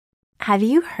Have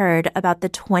you heard about the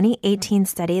 2018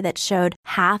 study that showed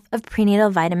half of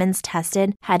prenatal vitamins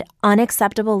tested had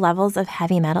unacceptable levels of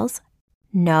heavy metals?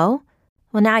 No?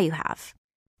 Well, now you have.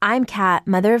 I'm Kat,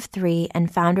 mother of 3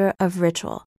 and founder of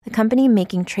Ritual, the company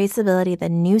making traceability the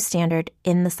new standard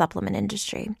in the supplement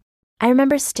industry. I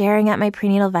remember staring at my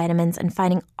prenatal vitamins and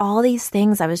finding all these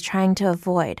things I was trying to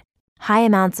avoid. High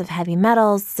amounts of heavy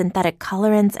metals, synthetic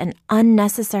colorants, and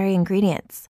unnecessary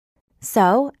ingredients.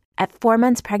 So, at 4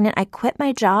 months pregnant, I quit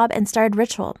my job and started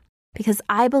Ritual because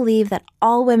I believe that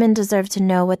all women deserve to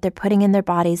know what they're putting in their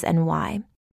bodies and why.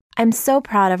 I'm so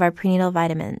proud of our prenatal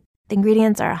vitamin. The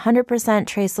ingredients are 100%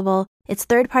 traceable, it's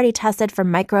third-party tested for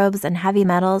microbes and heavy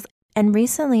metals, and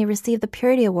recently received the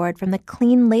Purity Award from the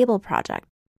Clean Label Project.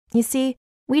 You see,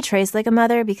 we trace like a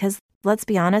mother because, let's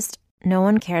be honest, no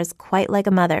one cares quite like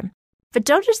a mother. But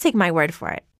don't just take my word for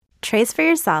it. Trace for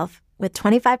yourself with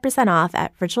 25% off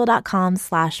at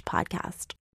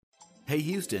ritual.com/podcast. Hey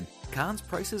Houston, Conn's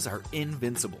prices are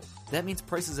invincible. That means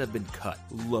prices have been cut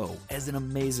low, as in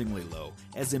amazingly low,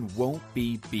 as in won't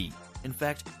be beat. In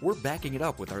fact, we're backing it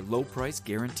up with our low price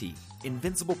guarantee.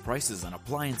 Invincible prices on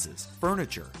appliances,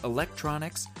 furniture,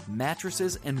 electronics,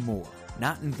 mattresses, and more.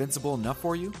 Not invincible enough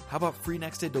for you? How about free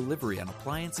next day delivery on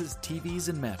appliances, TVs,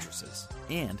 and mattresses?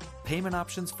 And payment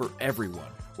options for everyone,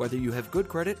 whether you have good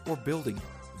credit or building it.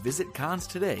 Visit Conn's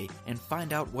today and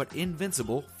find out what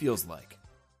invincible feels like.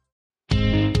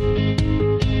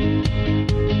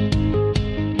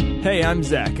 Hey, I'm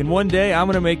Zach, and one day I'm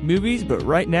going to make movies, but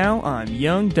right now I'm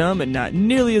young, dumb, and not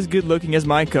nearly as good looking as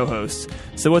my co-hosts.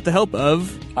 So with the help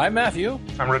of... I'm Matthew.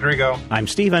 I'm Rodrigo. I'm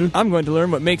Steven. I'm going to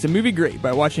learn what makes a movie great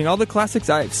by watching all the classics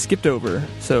I've skipped over.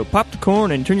 So pop the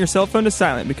corn and turn your cell phone to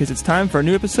silent because it's time for a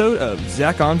new episode of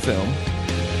Zach on Film.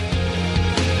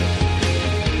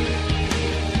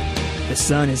 The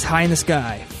sun is high in the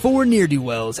sky. 4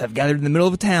 ne'er-do-wells have gathered in the middle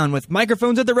of a town with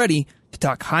microphones at the ready to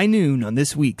talk high noon on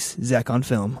this week's Zach on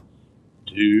Film.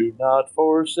 Do not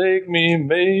forsake me,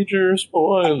 major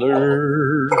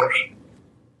spoilers.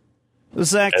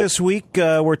 Zach, this week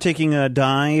we're taking a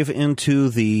dive into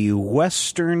the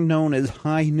Western known as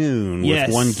High Noon with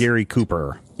one Gary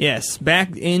Cooper. Yes,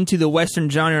 back into the Western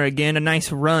genre again. A nice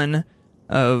run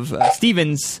of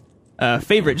Steven's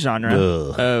favorite genre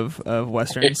of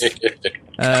Westerns.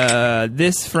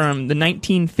 This from the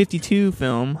 1952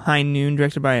 film High Noon,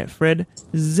 directed by Fred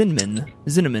Zinnemann.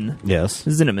 Yes.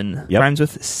 Zinnemann. Yep. Rhymes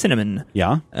with cinnamon.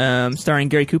 Yeah. Starring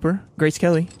Gary Cooper, Grace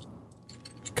Kelly,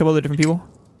 a couple other different people.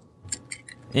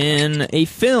 In a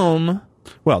film...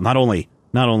 Well, not only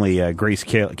Grace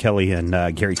Kelly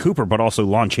and Gary Cooper, but also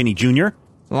Lon Chaney Jr.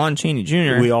 Lon Chaney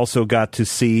Jr. We also got to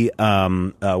see,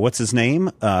 what's his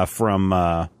name,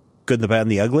 from Good, the Bad,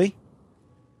 and the Ugly.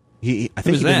 I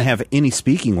think he didn't have any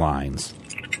speaking lines.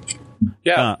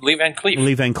 Yeah, Lee Van Cleef.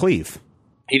 Lee Van Cleef.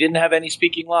 He didn't have any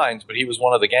speaking lines, but he was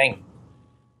one of the gang.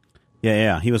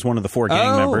 Yeah, he was one of the 4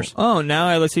 gang members. Oh,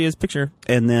 now let's see his picture.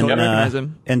 And then, don't recognize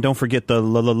him. And don't forget the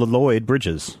Lloyd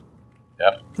Bridges.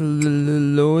 Yep.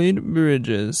 Lloyd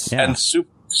Bridges. Yeah. And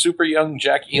super young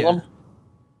Jack Elam.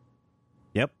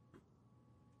 Yep.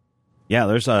 Yeah,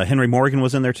 there's Henry Morgan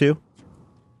was in there too.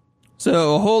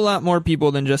 So a whole lot more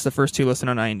people than just the first 2 listed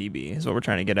on IMDb is what we're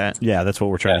trying to get at. Yeah, that's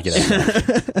what we're trying to get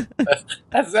at.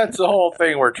 That's the whole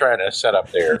thing we're trying to set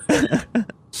up there.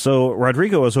 So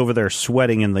Rodrigo is over there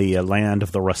sweating in the land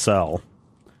of the Russell.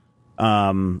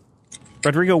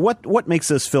 Rodrigo, what makes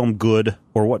this film good,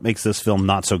 or what makes this film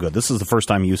not so good? This is the first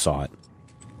time you saw it.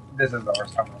 This is the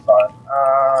first time I saw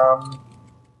it.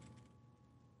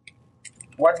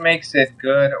 What makes it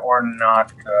good or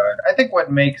not good? I think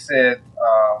what makes this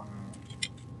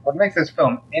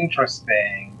film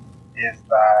interesting is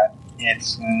that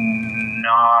it's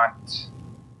not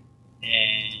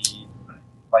a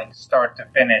start to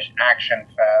finish action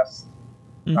fest.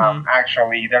 Mm-hmm.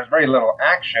 Actually, there's very little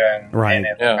action in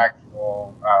its Yeah.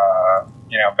 actual,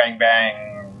 bang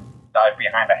bang, dive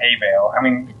behind a hay bale. I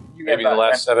mean, you get Maybe the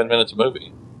last 7 minutes of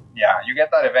movie. Yeah, you get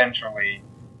that eventually.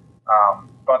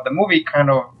 But the movie kind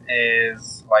of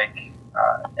is like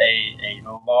a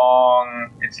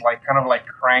long. It's like kind of like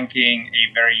cranking a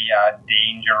very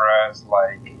dangerous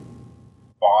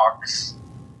box,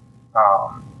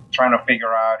 trying to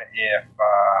figure out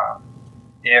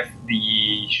if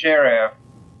the sheriff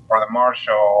or the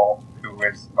marshal, who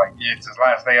is it's his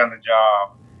last day on the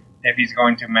job, if he's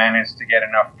going to manage to get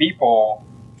enough people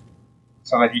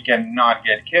so that he can not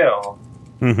get killed.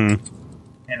 Mm-hmm.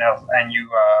 And you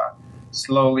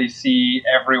slowly see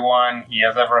everyone he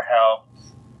has ever helped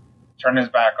turn his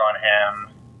back on him,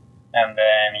 and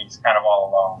then he's kind of all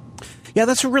alone. Yeah,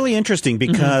 that's really interesting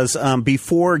because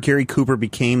before Gary Cooper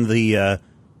became the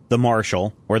the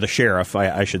marshal, or the sheriff,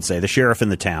 I should say, the sheriff in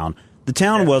the town. The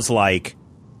town was like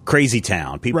crazy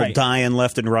town. People dying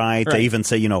left and right. They even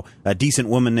say, a decent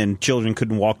woman and children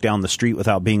couldn't walk down the street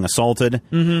without being assaulted.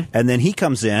 Mm-hmm. And then he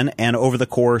comes in, and over the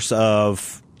course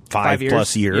of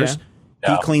 5+ years,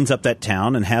 he cleans up that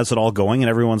town and has it all going, and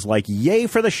everyone's like, yay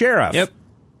for the sheriff. Yep.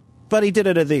 But he did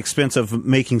it at the expense of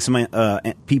making some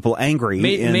people angry.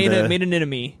 Made an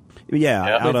enemy.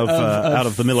 Yeah, out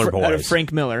of the Miller boys. Out of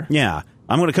Frank Miller. Yeah.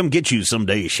 I'm going to come get you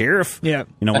someday, Sheriff. Yeah.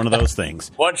 One of those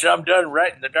things. Once I'm done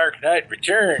writing The Dark Knight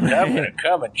Returns, I'm going to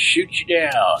come and shoot you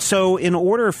down. So in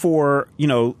order for,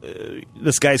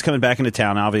 this guy's coming back into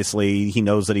town, obviously he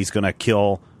knows that he's going to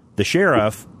kill the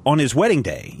sheriff on his wedding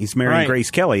day. He's marrying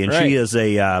Grace Kelly, and she is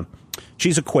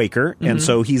she's a Quaker, and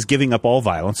so he's giving up all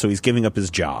violence, so he's giving up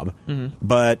his job. Mm-hmm.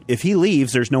 But if he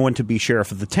leaves, there's no one to be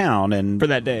sheriff of the town and for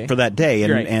that day.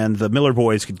 And the Miller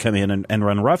boys could come in and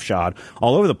run roughshod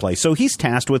all over the place. So he's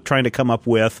tasked with trying to come up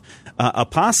with a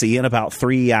posse in about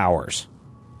 3 hours,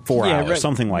 4 hours,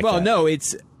 something like that. Well, no,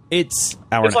 it's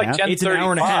hour and a half. It's an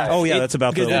hour and a half. Oh yeah, that's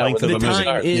about the length of a movie. The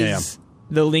time is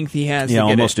the length he has. Yeah,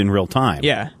 almost in real time.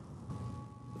 Yeah.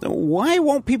 Why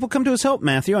won't people come to his help,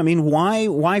 Matthew? I mean,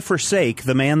 why forsake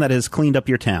the man that has cleaned up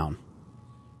your town?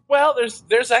 Well,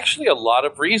 there's actually a lot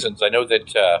of reasons. I know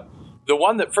that the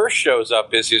one that first shows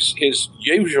up is his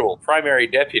usual primary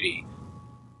deputy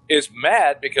is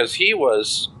mad because he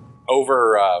was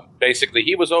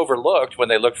he was overlooked when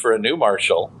they looked for a new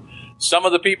marshal. Some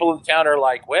of the people in the town are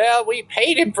like, well, we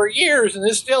paid him for years and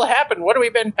this still happened. What have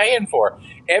we been paying for?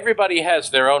 Everybody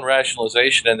has their own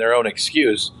rationalization and their own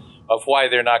excuse of why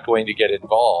they're not going to get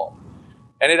involved.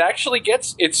 And it actually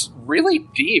it's really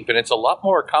deep, and it's a lot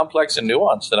more complex and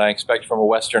nuanced than I expect from a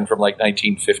Western from like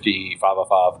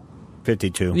 1955.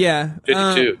 52. Yeah.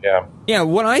 52, yeah. Yeah,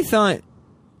 what I thought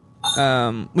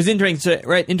was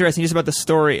interesting just about the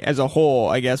story as a whole,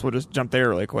 I guess we'll just jump there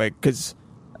really quick, because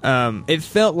it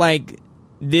felt like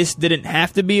this didn't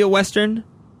have to be a Western,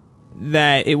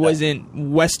 that it wasn't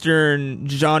Western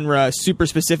genre super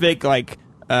specific, like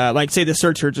say The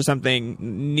Searchers or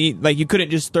something. Like you couldn't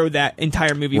just throw that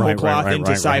entire movie whole cloth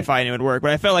into sci-fi and it would work.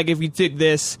 But I felt like if you took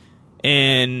this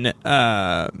and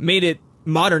made it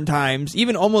modern times,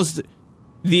 even almost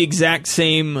the exact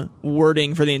same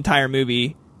wording for the entire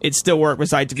movie, it'd still work.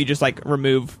 Besides if you just like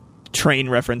remove train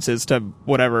references to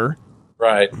whatever.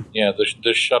 Right. Yeah.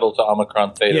 The shuttle to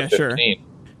Omicron Theta 15. Sure.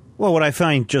 Well, what I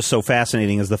find just so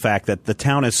fascinating is the fact that the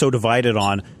town is so divided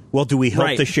on, well, do we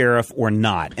help the sheriff or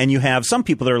not? And you have some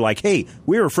people that are like, hey,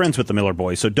 we were friends with the Miller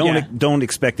boys, so don't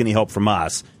expect any help from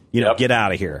us. Get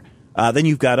out of here. Then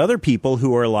you've got other people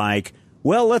who are like,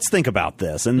 well, let's think about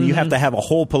this. And you have to have a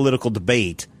whole political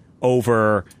debate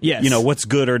over, what's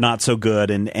good or not so good.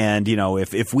 And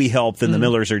if we help, then the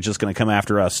Millers are just going to come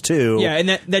after us too. Yeah, and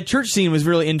that church scene was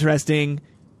really interesting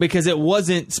because it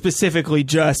wasn't specifically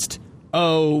just,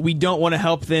 oh, we don't want to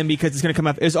help them because it's going to come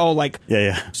up. It's all like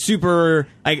super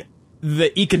like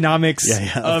the economics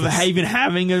of even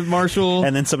having a marshal.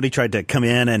 And then somebody tried to come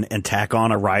in and tack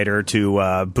on a rider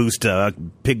to boost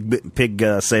pig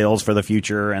sales for the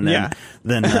future. And then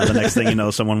the next thing you know,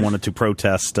 someone wanted to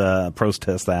protest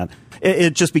that.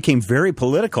 It just became very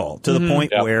political to the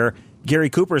point where Gary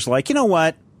Cooper's like, you know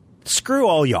what? Screw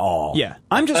all y'all. Yeah.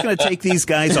 I'm just going to take these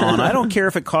guys on. I don't care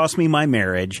if it costs me my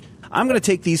marriage. I'm going to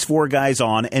take these 4 guys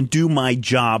on and do my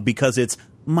job because it's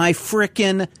my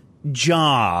frickin'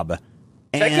 job.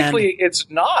 Technically, it's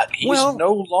not. He's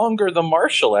no longer the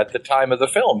marshal at the time of the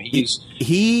film.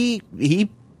 He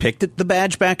picked the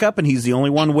badge back up, and he's the only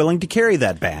one willing to carry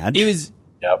that badge. It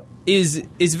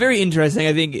is very interesting.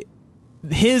 I think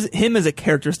him as a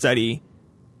character study,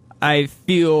 I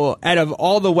feel, out of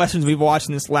all the Westerns we've watched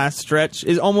in this last stretch,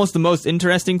 is almost the most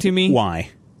interesting to me. Why?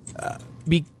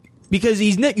 Because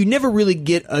you never really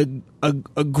get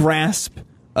a grasp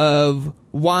of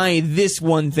why this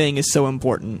one thing is so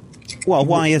important. Well,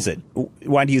 why is it?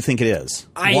 Why do you think it is?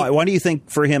 Why do you think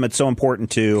for him it's so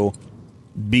important to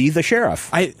be the sheriff?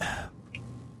 I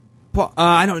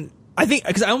don't. I think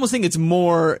because I almost think it's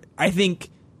more. I think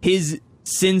his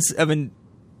sense of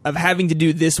having to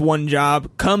do this one job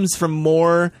comes from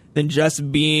more than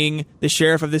just being the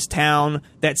sheriff of this town.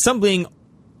 That something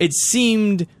it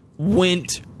seemed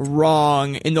went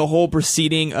wrong in the whole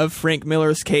proceeding of Frank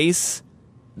Miller's case.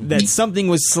 That something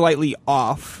was slightly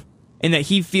off. And that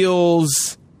he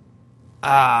feels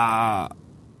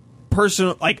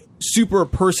personal, like super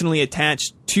personally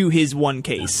attached to his one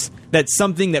case. That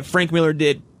something that Frank Miller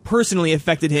did personally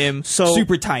affected him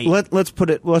super tight. Let's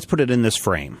put it in this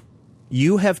frame.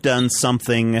 You have done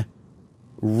something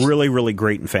really, really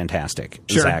great and fantastic,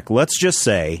 sure. Zach. Let's just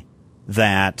say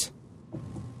that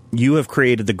you have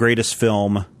created the greatest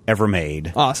film ever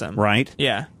made. Awesome. Right?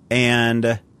 Yeah.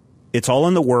 And it's all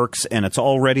in the works, and it's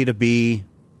all ready to be,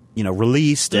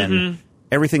 released, and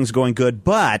everything's going good,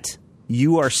 but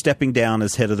you are stepping down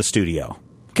as head of the studio.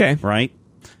 Okay. Right?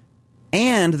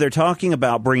 And they're talking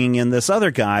about bringing in this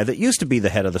other guy that used to be the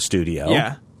head of the studio.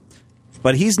 Yeah.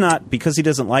 But he's not, because he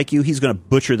doesn't like you, he's going to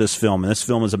butcher this film, and this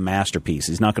film is a masterpiece.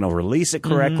 He's not going to release it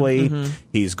correctly.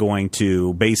 He's going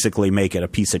to basically make it a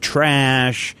piece of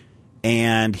trash,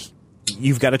 and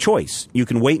you've got a choice. You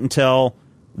can wait until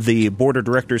the board of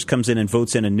directors comes in and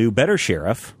votes in a new, better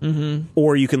sheriff,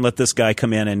 or you can let this guy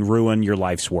come in and ruin your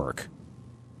life's work.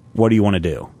 What do you want to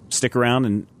do? Stick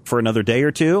around for another day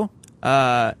or two?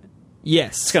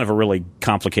 Yes. It's kind of a really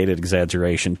complicated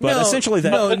exaggeration, but essentially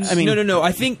that. No.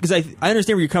 I think because I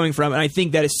understand where you're coming from, and I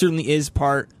think that it certainly is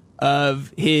part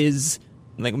of his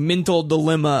mental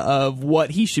dilemma of what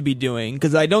he should be doing.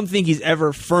 Because I don't think he's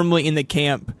ever firmly in the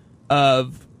camp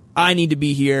of I need to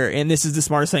be here, and this is the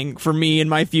smartest thing for me and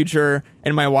my future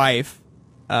and my wife.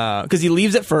 Because he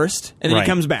leaves at first, and then he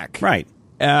comes back, right?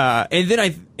 And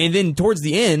then towards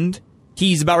the end,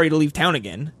 he's about ready to leave town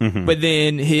again. But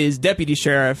then his deputy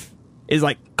sheriff is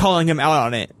calling him out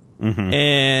on it,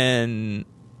 and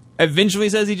eventually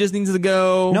says he just needs to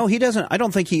go. No, he doesn't. I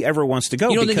don't think he ever wants to go.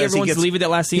 You don't think he ever wants to leave at that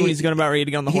last scene when he's about ready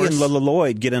to get on the horse? He and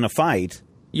Lloyd get in a fight.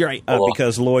 You're right.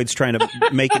 Because Lloyd's trying to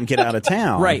make him get out of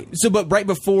town. Right. So, but right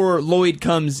before Lloyd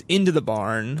comes into the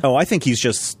barn. Oh, I think he's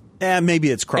just. Maybe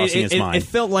it's crossing his mind. It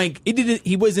felt like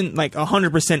he wasn't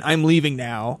 100%. I'm leaving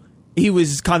now. He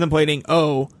was contemplating.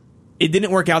 It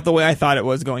didn't work out the way I thought it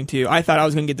was going to. I thought I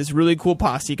was going to get this really cool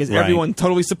posse because everyone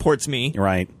totally supports me.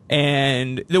 Right.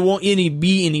 And there won't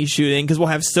be any shooting because we'll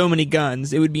have so many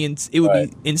guns. It would be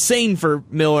insane for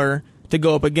Miller to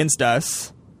go up against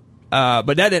us.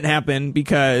 But that didn't happen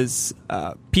because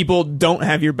people don't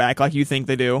have your back like you think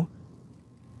they do.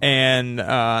 And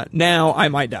now I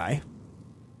might die.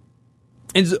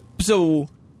 And so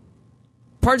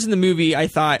parts in the movie I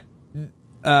thought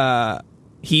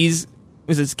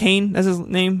was this Kane? That's his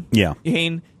name? Yeah.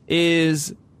 Kane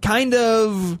is kind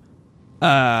of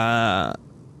I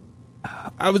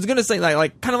was gonna say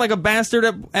kind of like a bastard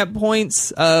at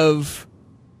points of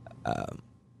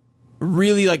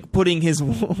really putting his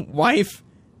wife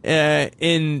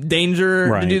in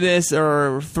danger to do this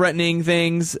or threatening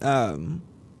things. But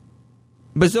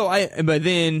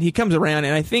then he comes around,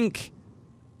 and I think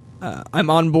I'm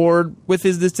on board with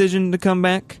his decision to come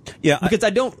back. Yeah, because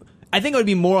I think I would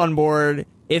be more on board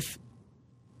if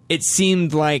it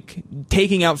seemed like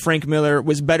taking out Frank Miller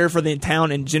was better for the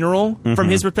town in general from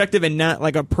his perspective, and not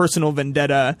like a personal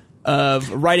vendetta of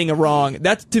righting a wrong.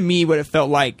 That's to me what it felt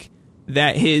like,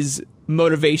 that his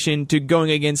motivation to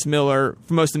going against Miller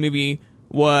for most of the movie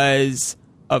was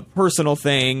a personal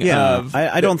thing. Yeah,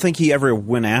 I don't think he ever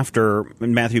went after,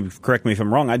 and Matthew, correct me if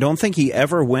I'm wrong, I don't think he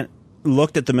ever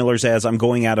looked at the Millers as I'm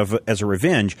going out as a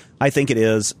revenge. I think it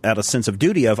is out of sense of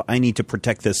duty of I need to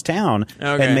protect this town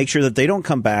and make sure that they don't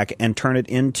come back and turn it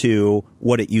into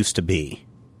what it used to be.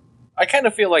 I kind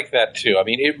of feel like that too. I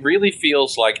mean, it really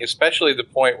feels like, especially the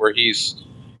point where he's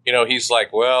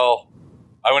like, well,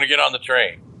 I want to get on the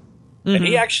train. And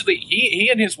he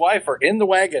and his wife are in the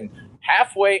wagon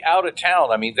halfway out of town.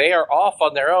 I mean, they are off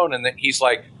on their own, and then he's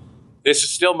like, this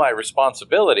is still my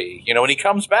responsibility. When he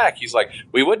comes back, he's like,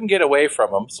 we wouldn't get away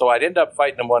from him, so I'd end up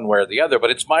fighting him one way or the other,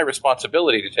 but it's my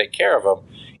responsibility to take care of him.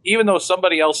 Even though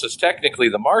somebody else is technically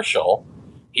the marshal,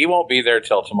 he won't be there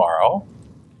till tomorrow.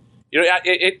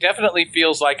 It definitely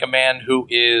feels like a man who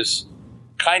is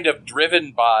kind of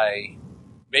driven by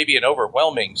maybe an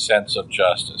overwhelming sense of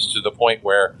justice, to the point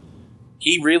where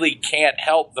he really can't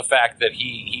help the fact that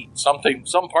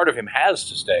some part of him has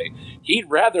to stay. He'd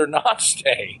rather not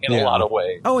stay in a lot of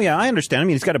ways. Oh, yeah, I understand. I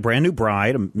mean, he's got a brand new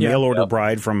bride, a mail-order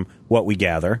bride from what we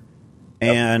gather.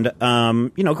 And,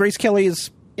 Grace Kelly is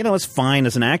fine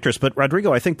as an actress. But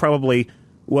Rodrigo, I think probably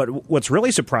what's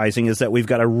really surprising is that we've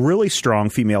got a really strong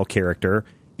female character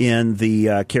in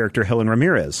the character Helen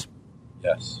Ramirez.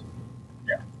 Yes.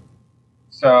 Yeah.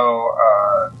 So,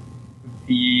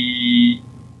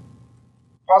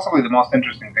 possibly the most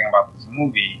interesting thing about this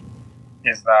movie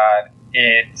is that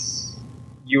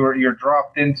you're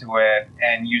dropped into it,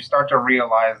 and you start to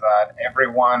realize that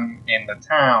everyone in the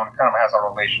town kind of has a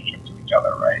relationship to each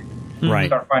other, right? Right. You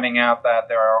start finding out that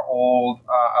there are old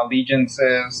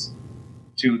allegiances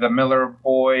to the Miller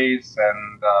boys,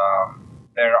 and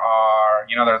there's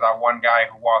that one guy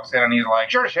who walks in and he's like,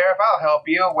 "Sure, Sheriff, I'll help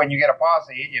you when you get a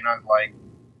posse,"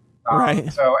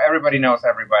 right. So everybody knows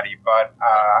everybody, but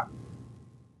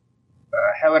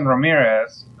Helen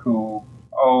Ramirez, who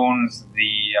owns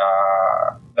the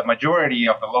the majority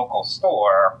of the local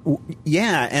store.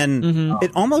 Yeah, and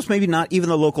it almost maybe not even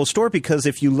the local store, because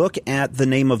if you look at the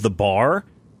name of the bar,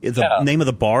 name of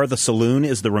the bar, the saloon,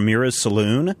 is the Ramirez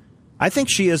Saloon. I think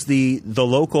she is the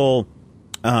local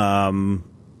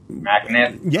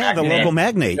Magnate. Yeah, the local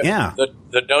magnate. Yeah,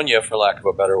 the doña, for lack of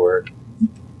a better word.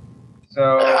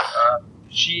 So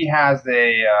she has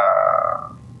a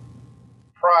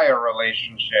prior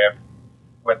relationship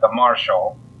with the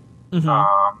marshal,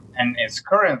 and is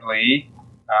currently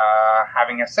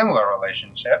having a similar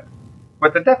relationship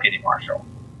with the deputy marshal.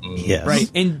 Yes. Right.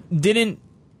 And didn't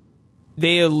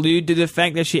they allude to the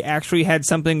fact that she actually had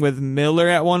something with Miller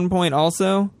at one point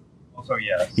also? Also,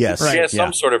 yes. Yes. Right. She has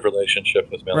some sort of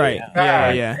relationship with Miller. Right.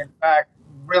 Yeah. In fact,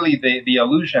 really, the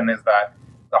allusion is that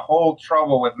the whole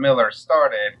trouble with Miller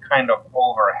started kind of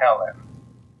over Helen.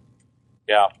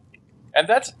 Yeah. And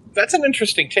that's an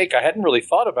interesting take. I hadn't really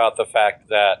thought about the fact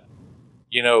that,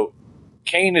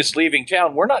 Kane is leaving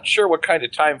town. We're not sure what kind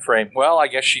of time frame. Well, I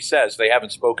guess she says they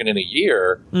haven't spoken in a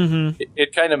year.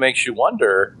 It kind of makes you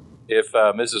wonder if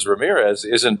Mrs. Ramirez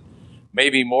isn't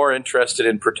maybe more interested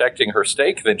in protecting her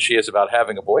stake than she is about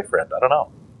having a boyfriend. I don't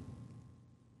know.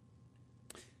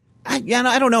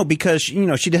 I don't know, because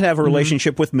she did have a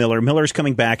relationship with Miller. Miller's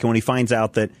coming back, and when he finds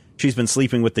out that she's been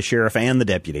sleeping with the sheriff and the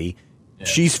deputy,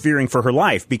 she's fearing for her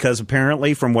life, because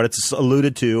apparently, from what it's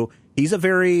alluded to, he's a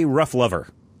very rough lover.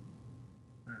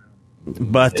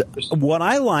 But what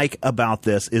I like about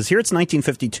this is, here it's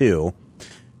 1952,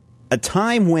 a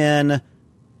time when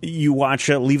you watch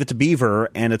Leave It to Beaver,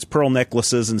 and it's pearl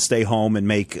necklaces and stay home and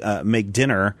make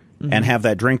dinner and have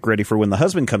that drink ready for when the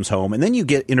husband comes home. And then you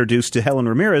get introduced to Helen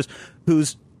Ramirez,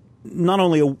 who's not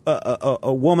only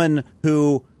a woman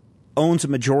who owns a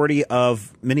majority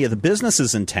of many of the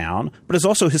businesses in town, but is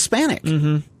also Hispanic.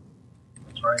 That's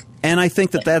right. And I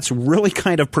think that that's really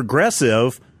kind of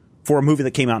progressive for a movie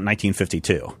that came out in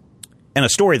 1952 and a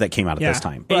story that came out at this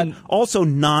time, but also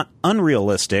not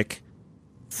unrealistic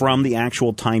from the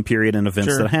actual time period and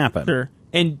events that happened. Sure.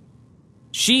 And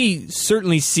she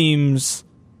certainly seems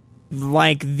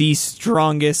like the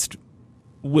strongest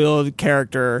willed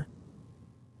character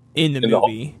in the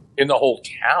movie. In the whole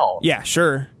town. Yeah,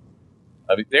 sure.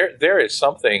 I mean, there is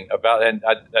something about, and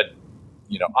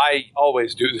I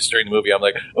always do this during the movie. I'm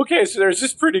like, okay, so there's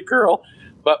this pretty girl,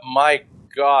 but my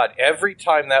God, every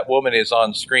time that woman is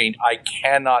on screen, I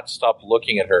cannot stop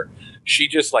looking at her. She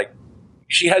just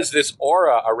she has this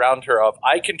aura around her of,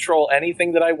 I control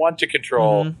anything that I want to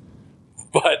control,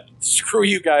 but screw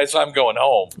you guys, I'm going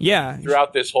home. Yeah.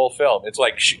 Throughout this whole film. It's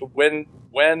like when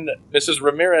Mrs.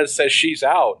 Ramirez says she's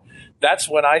out, that's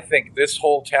when I think this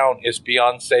whole town is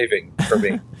beyond saving for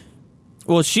me.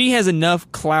 Well, she has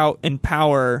enough clout and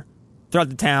power throughout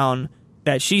the town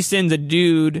that she sends a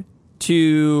dude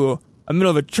to a middle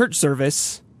of a church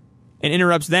service and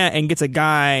interrupts that and gets a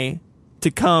guy to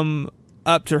come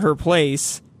up to her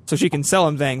place so she can sell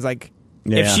him things. Like,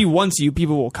 if she wants you,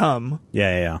 people will come.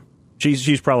 Yeah.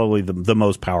 She's probably the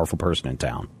most powerful person in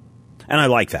town. And I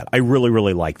like that. I really,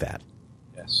 really like that.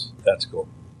 Yes, that's cool.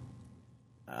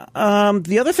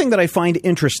 The other thing that I find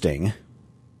interesting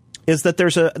is that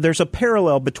there's a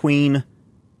parallel between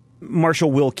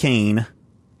Marshal Will Kane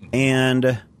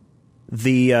and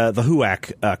the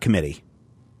HUAC committee,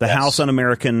 the House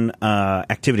Un-American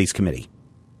Activities Committee.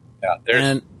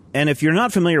 Yeah, and if you're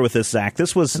not familiar with this, Zach,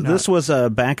 this was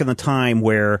back in the time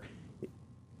where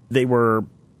they were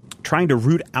trying to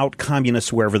root out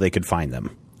communists wherever they could find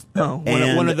them. Oh,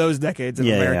 one of those decades of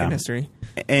American history.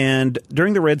 And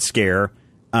during the Red Scare,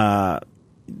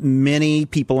 many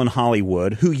people in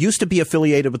Hollywood who used to be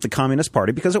affiliated with the Communist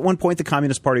Party, because at one point the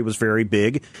Communist Party was very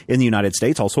big in the United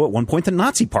States. Also, at one point, the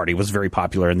Nazi Party was very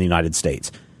popular in the United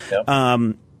States. Yep.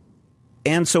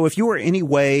 And so if you were any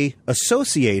way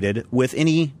associated with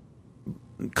any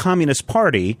Communist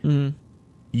Party,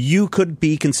 you could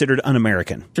be considered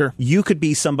un-American. Sure. You could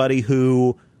be somebody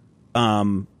who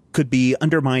could be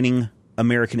undermining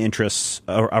American interests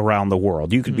around the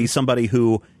world. You could be somebody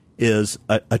who is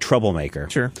a troublemaker.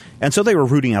 Sure. And so they were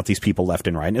rooting out these people left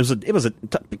and right. And it was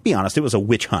to be honest, it was a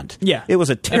witch hunt. Yeah. It was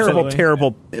a terrible,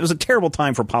 absolutely. it was a terrible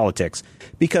time for politics,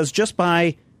 because just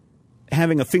by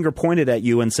having a finger pointed at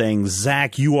you and saying,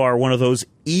 Zach, you are one of those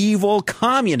evil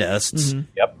communists,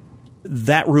 Yep.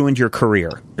 that ruined your career.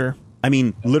 Sure. I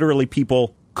mean, literally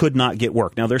people could not get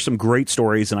work. Now, there's some great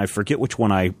stories, and I forget which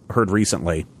one I heard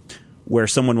recently, where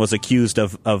someone was accused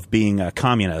of being a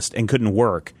communist and couldn't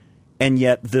work. And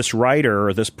yet this writer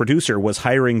or this producer was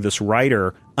hiring this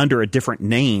writer under a different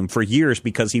name for years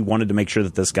because he wanted to make sure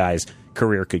that this guy's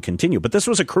career could continue. But this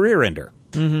was a career ender.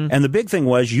 And the big thing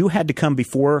was you had to come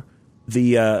before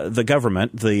the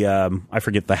government, I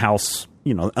forget the House,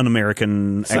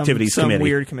 Un-American Activities some Committee.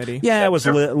 Weird committee. Yeah, it was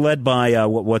led by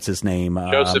what's his name?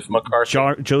 Joseph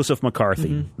McCarthy. Joseph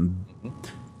McCarthy.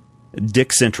 Mm-hmm.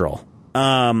 Dick Central.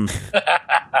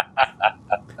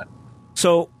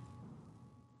 So,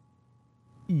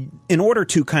 in order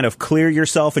to kind of clear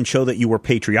yourself and show that you were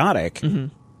patriotic, mm-hmm.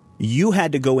 you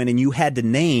had to go in and you had to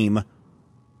name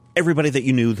everybody that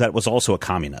you knew that was also a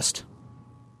communist,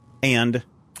 and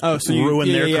ruin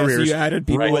their careers. So you added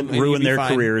people ruin their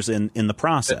careers in the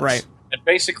process, right? And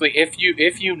basically, if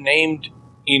you named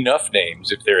enough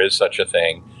names, if there is such a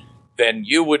thing, then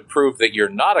you would prove that you're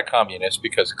not a communist,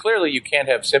 because clearly you can't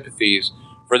have sympathies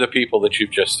for the people that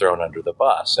you've just thrown under the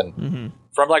bus. And mm-hmm.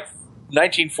 from like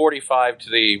 1945 to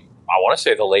the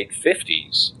late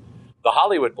 50s, the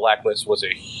Hollywood blacklist was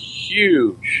a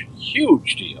huge,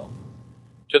 huge deal,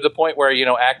 to the point where,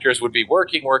 actors would be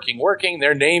working.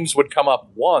 Their names would come up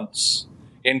once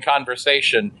in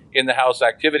conversation in the House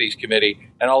Activities Committee,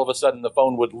 and all of a sudden the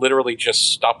phone would literally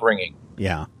just stop ringing.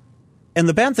 Yeah. And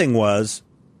the bad thing was,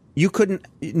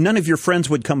 none of your friends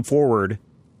would come forward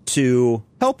to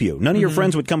help you. None of your mm-hmm.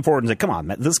 friends would come forward and say, come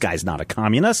on, this guy's not a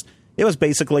communist. It was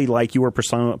basically like you were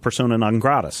persona non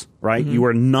gratis, right? Mm-hmm. You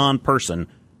were a non-person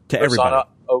to everybody. Persona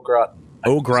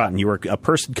au gratin. You were a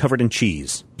person covered in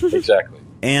cheese. Exactly.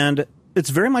 And it's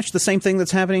very much the same thing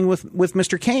that's happening with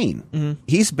Mr. Kane. Mm-hmm.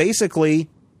 He's basically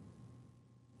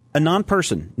a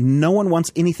non-person. No one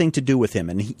wants anything to do with him.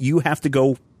 And you have to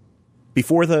go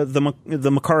before the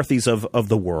McCarthys of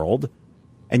the world,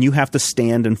 and you have to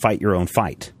stand and fight your own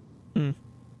fight. Mm.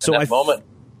 So I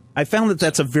found that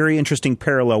that's a very interesting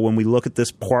parallel when we look at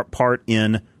this part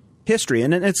in history.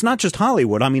 And it's not just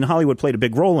Hollywood. I mean, Hollywood played a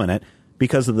big role in it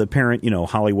because of the apparent,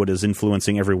 Hollywood is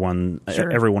influencing everyone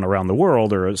around the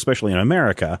world, or especially in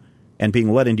America, and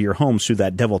being let into your homes through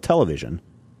that devil television.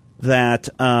 That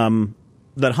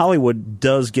Hollywood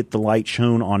does get the light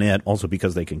shown on it, also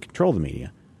because they can control the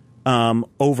media,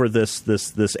 over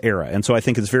this era. And so I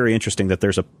think it's very interesting that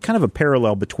there's a kind of a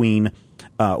parallel between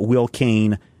Will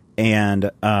Kane and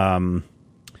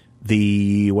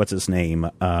what's his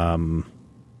name?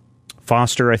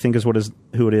 Foster, I think is who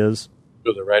it is.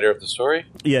 Who, the writer of the story?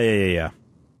 Yeah.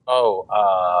 Oh,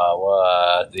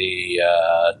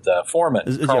 the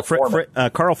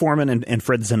Foreman. Carl Foreman and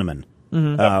Fred Zinnemann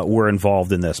were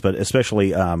involved in this, but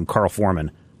especially Carl Foreman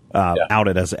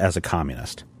outed as a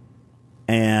communist.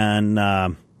 And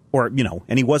and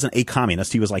he wasn't a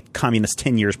communist. He was like communist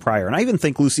 10 years prior. And I even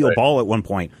think Lucille Ball at one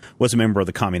point was a member of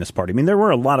the Communist Party. I mean, there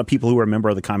were a lot of people who were a member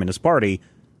of the Communist Party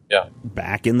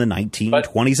back in the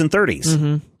 1920s and 30s.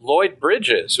 Mm-hmm. Lloyd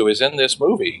Bridges, who is in this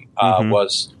movie,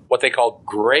 was what they called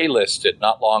gray-listed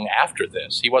not long after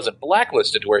this. He wasn't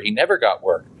blacklisted, where he never got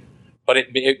work. But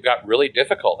it got really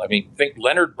difficult. I mean, think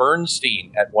Leonard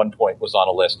Bernstein at one point was on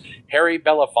a list. Harry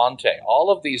Belafonte.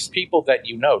 All of these people that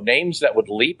names that would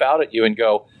leap out at you and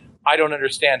go, I don't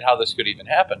understand how this could even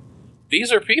happen.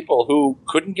 These are people who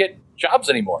couldn't get jobs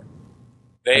anymore.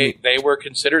 They were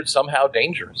considered somehow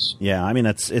dangerous. Yeah, I mean,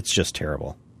 it's just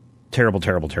terrible. Terrible.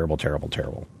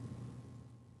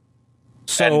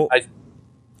 So,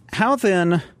 how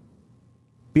then,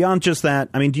 beyond just that,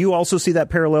 I mean, do you also see that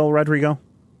parallel, Rodrigo?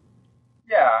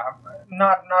 Yeah,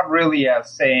 not really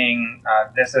as saying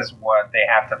this is what they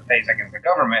have to face against the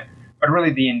government, but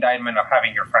really the indictment of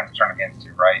having your friends turn against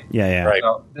you, right? Yeah. Right.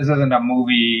 So this isn't a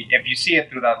movie. If you see it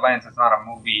through that lens, it's not a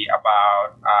movie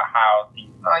about how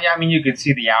you could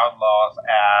see the outlaws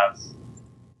as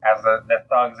the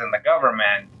thugs in the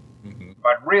government. Mm-hmm.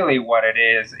 But really what it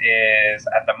is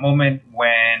at the moment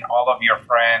when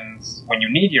when you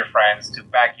need your friends to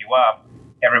back you up,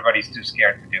 everybody's too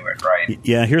scared to do it, right?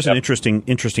 Yeah, here's an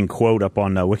interesting quote up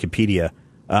on Wikipedia.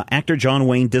 Actor John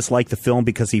Wayne disliked the film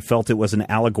because he felt it was an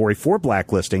allegory for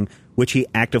blacklisting, which he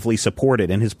actively supported.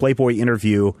 In his Playboy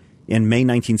interview in May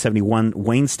 1971,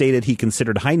 Wayne stated he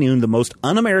considered High Noon the most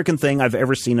un-American thing I've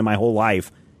ever seen in my whole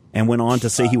life, and went on to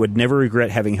say he would never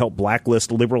regret having helped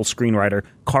blacklist liberal screenwriter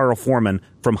Carl Foreman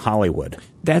from Hollywood.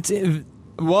 I didn't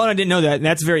know that.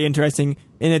 That's very interesting,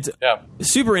 and it's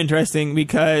super interesting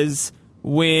because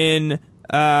when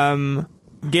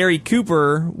Gary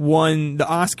Cooper won the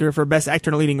Oscar for Best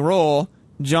Actor in a Leading Role,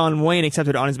 John Wayne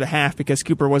accepted it on his behalf because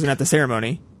Cooper wasn't at the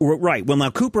ceremony. Right. Well, now,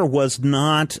 Cooper was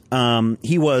not,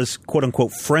 he was,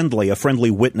 quote-unquote, a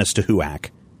friendly witness to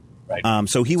HUAC. Right.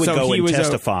 So he would go and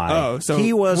testify. So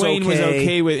he was Wayne was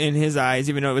okay with, in his eyes,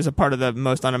 even though it was a part of the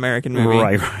most un-American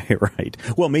movie. Right.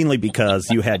 Well, mainly because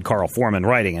you had Carl Foreman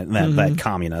writing it, that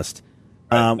communist,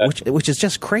 which is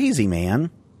just crazy,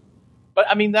 man. But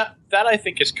I mean that I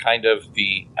think is kind of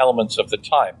the elements of the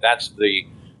time. That's the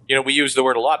we use the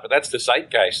word a lot, but that's the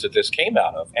zeitgeist that this came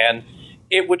out of. And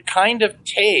it would kind of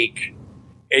take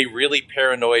a really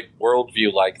paranoid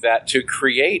worldview like that to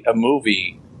create a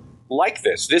movie like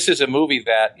this. This is a movie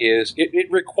that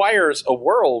it requires a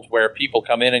world where people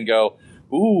come in and go,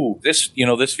 ooh,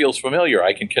 this feels familiar.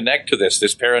 I can connect to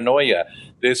this paranoia,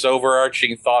 this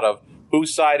overarching thought of,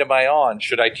 whose side am I on?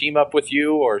 Should I team up with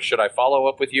you or should I follow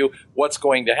up with you? What's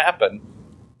going to happen?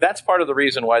 That's part of the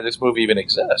reason why this movie even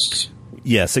exists.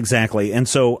 Yes, exactly. And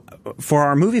so for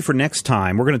our movie for next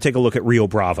time, we're going to take a look at Rio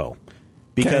Bravo,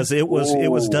 because it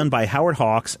was done by Howard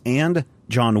Hawks and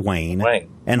John Wayne.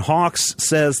 And Hawks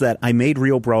says that I made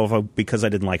Rio Bravo because I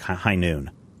didn't like High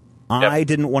Noon. Yep. I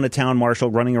didn't want a town marshal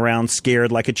running around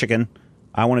scared like a chicken.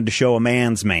 I wanted to show a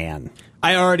man's man.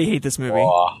 I already hate this movie.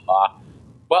 Well,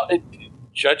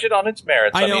 judge it on its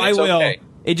merits. I know, mean, it's I will. Okay.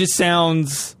 It just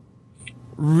sounds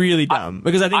really dumb,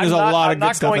 because I think there's a lot of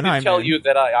good stuff in High Noon. I'm not going to tell you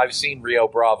that I've seen Rio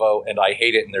Bravo and I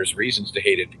hate it and there's reasons to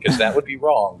hate it, because that would be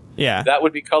wrong. Yeah. That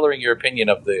would be coloring your opinion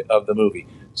of the movie.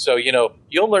 So,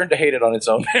 you'll learn to hate it on its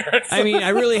own merits. I mean, I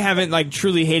really haven't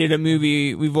truly hated a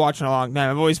movie we've watched in a long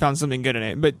time. I've always found something good in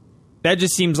it, but that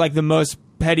just seems like the most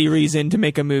petty reason to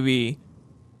make a movie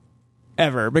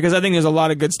ever, because I think there's a lot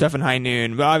of good stuff in High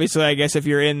Noon. But obviously, I guess if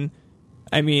you're in,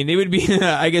 I mean, it would be,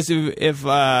 I guess if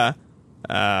I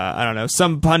don't know,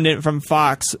 some pundit from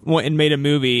Fox went and made a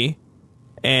movie,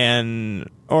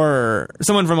 or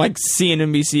someone from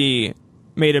CNBC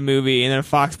made a movie, and then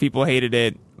Fox people hated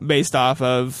it based off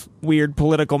of weird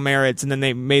political merits, and then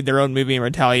they made their own movie in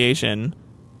retaliation.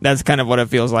 That's kind of what it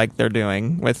feels like they're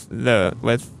doing with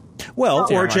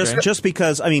or just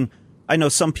because, I mean, I know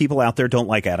some people out there don't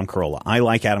like Adam Carolla. I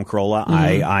like Adam Carolla.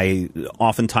 Mm-hmm. I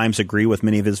oftentimes agree with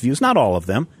many of his views, not all of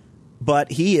them,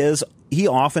 but he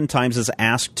oftentimes is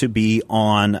asked to be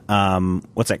on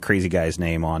what's that crazy guy's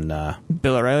name on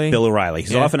Bill O'Reilly.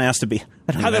 He's often asked to be.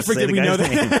 How the frick did we know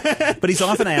that? But he's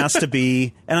often asked to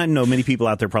be, and I know many people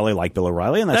out there probably like Bill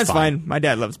O'Reilly, and that's fine. My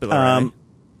dad loves Bill O'Reilly.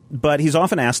 But he's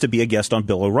often asked to be a guest on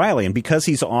Bill O'Reilly, and because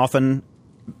he's often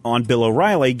on Bill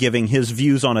O'Reilly giving his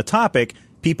views on a topic,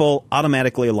 people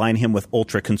automatically align him with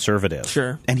ultra-conservative.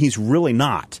 Sure. And he's really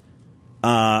not.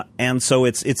 And so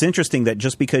it's interesting that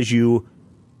just because you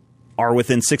are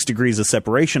within 6 degrees of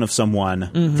separation of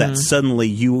someone, mm-hmm. that suddenly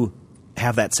you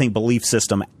have that same belief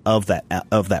system of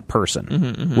that person, mm-hmm,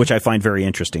 mm-hmm. which I find very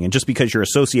interesting. And just because you're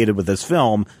associated with this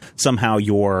film, somehow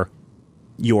you're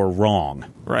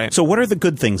wrong. Right. So what are the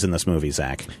good things in this movie,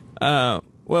 Zach?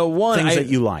 Well, one, things that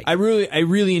you like. I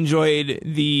really enjoyed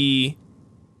the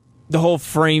whole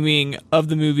framing of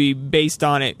the movie based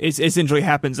on it. It essentially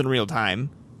happens in real time.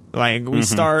 Like, we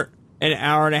start an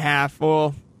hour and a half,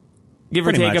 well, give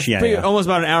or take, almost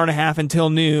about an hour and a half until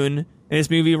noon. And this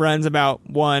movie runs about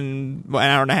an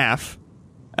hour and a half.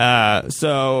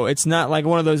 So it's not like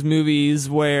one of those movies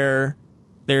where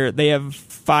they have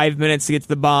 5 minutes to get to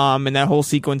the bomb, and that whole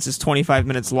sequence is 25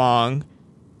 minutes long,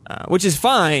 which is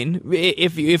fine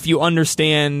if you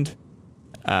understand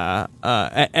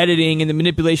editing and the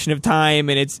manipulation of time,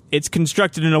 and it's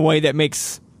constructed in a way that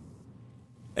makes,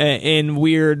 in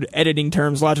weird editing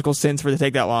terms, logical sense for it to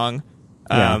take that long.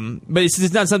 Yeah. But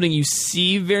it's not something you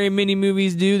see very many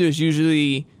movies do. There's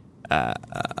usually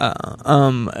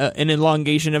an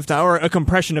elongation of time, or a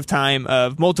compression of time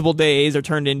of multiple days are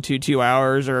turned into 2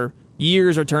 hours, or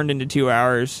years are turned into 2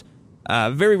 hours.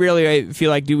 Very rarely, I feel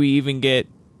like, do we even get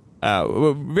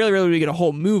really rarely do we get a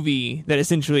whole movie that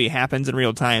essentially happens in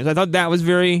real time. So I thought that was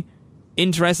very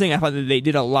interesting. I thought that they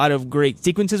did a lot of great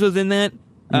sequences within that,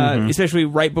 especially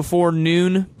right before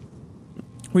noon,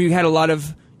 where you had a lot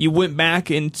of, you went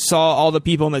back and saw all the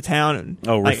people in the town,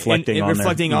 and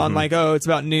reflecting on like, oh, it's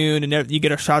about noon, and you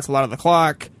get shots a lot of the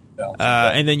clock,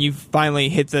 and then you finally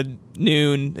hit the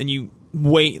noon, and you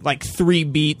wait like 3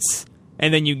 beats,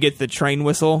 and then you get the train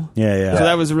whistle. Yeah. So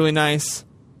that was really nice.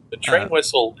 The train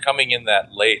whistle coming in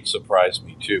that late surprised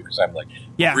me too, because I'm like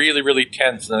really, really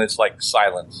tense, and then it's like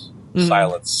silence,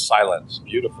 silence,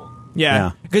 beautiful.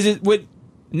 Yeah, because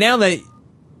now that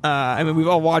I mean, we've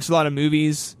all watched a lot of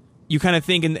movies. You kind of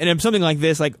think, and something like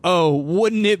this, like, oh,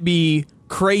 wouldn't it be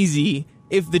crazy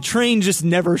if the train just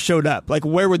never showed up? Like,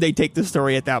 where would they take the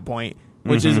story at that point?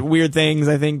 Which is weird things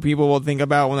I think people will think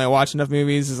about when they watch enough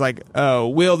movies. Is like, oh,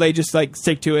 will they just like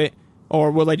stick to it,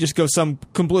 or will they just go some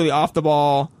completely off the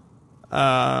ball,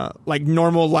 like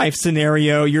normal life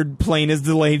scenario? Your plane is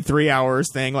delayed 3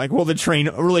 hours thing. Like, will the train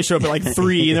really show up at like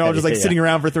 3, and they're all just like sitting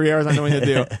around for 3 hours, not knowing what to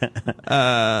do?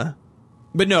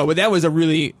 But that was a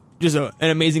really just an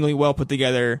amazingly well put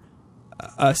together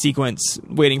sequence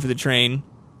waiting for the train.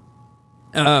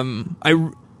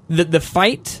 The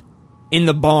fight in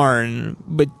the barn,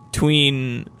 but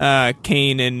between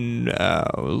Kane and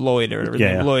Lloyd or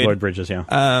Lloyd Bridges,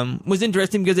 was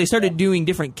interesting because they started doing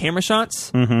different camera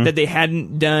shots that they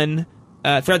hadn't done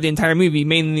throughout the entire movie,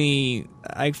 mainly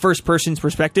like first person's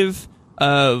perspective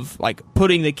of like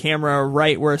putting the camera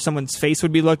right where someone's face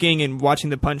would be looking and watching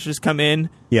the punches come in.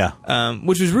 Yeah,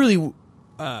 which was really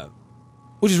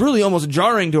almost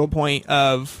jarring to a point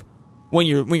of when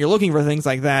you're looking for things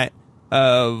like that,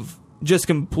 of just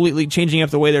completely changing up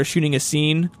the way they're shooting a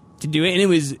scene to do it. And it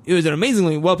was an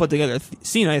amazingly well put together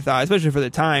scene, I thought, especially for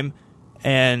the time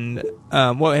and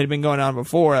what had been going on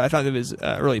before. I thought it was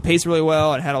really paced really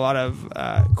well and had a lot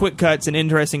of quick cuts and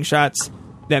interesting shots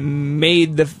that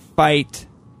made the fight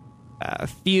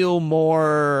feel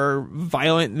more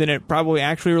violent than it probably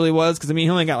actually really was. Because I mean, he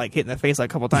only got like hit in the face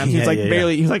like a couple times. He was like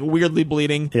barely. He was like weirdly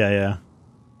bleeding. Yeah.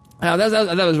 That was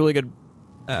a really good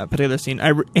particular scene.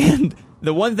 And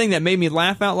the one thing that made me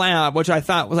laugh out loud, which I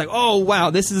thought was like, oh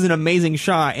wow, this is an amazing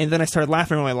shot, and then I started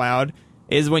laughing really loud,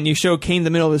 is when you show Kane in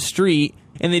the middle of the street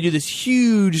and they do this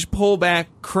huge pullback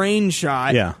crane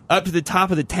shot up to the top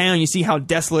of the town. You see how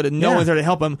desolate and no one's there to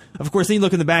help him. Of course, then you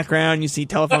look in the background, you see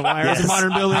telephone wires and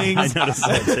modern buildings. I noticed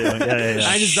that too. Yeah.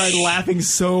 I just started laughing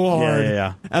so hard.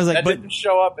 Yeah. I was like, that didn't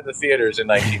show up in the theaters in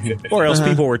 1950. Or else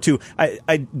people were too.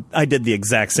 I did the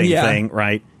exact same thing,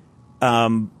 right?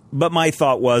 But my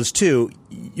thought was too,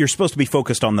 you're supposed to be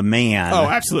focused on the man. Oh,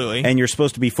 absolutely. And you're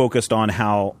supposed to be focused on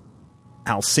how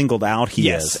singled out he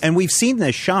is. And we've seen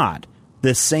this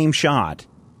same shot,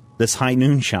 this high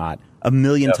noon shot, a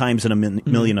million times in a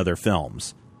million other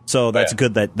films. So that's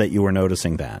good that you were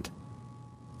noticing that.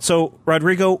 So,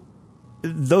 Rodrigo,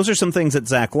 those are some things that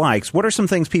Zach likes. What are some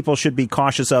things people should be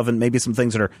cautious of, and maybe some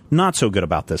things that are not so good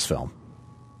about this film?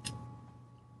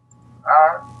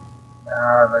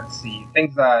 Let's see.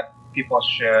 Things that people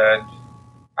should,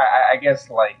 I guess,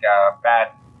 like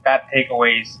bad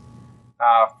takeaways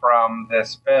from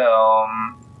this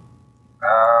film.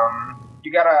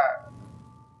 You gotta.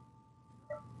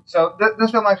 So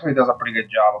this film actually does a pretty good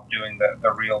job of doing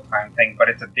the real time thing, but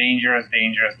it's a dangerous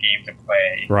game to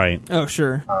play. Right. Oh,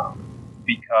 sure.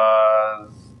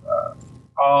 Because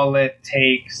all it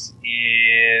takes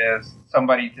is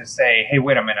somebody to say, "Hey,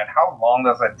 wait a minute! How long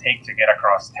does it take to get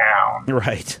across town?"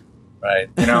 Right.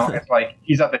 You know, it's like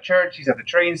he's at the church, he's at the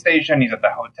train station, he's at the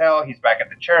hotel, he's back at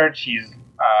the church, he's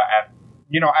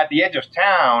at the edge of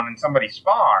town in somebody's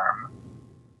farm.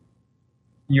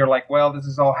 You're like, well, this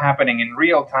is all happening in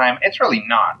real time. It's really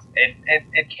not.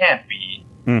 It can't be.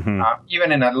 Mm-hmm.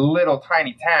 Even in a little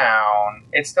tiny town,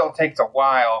 it still takes a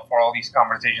while for all these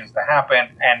conversations to happen,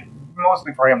 and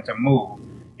mostly for him to move.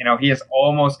 You know, he is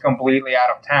almost completely out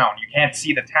of town. You can't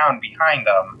see the town behind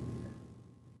him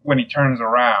when he turns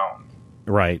around.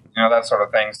 Right. You know, that sort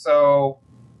of thing. So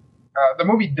the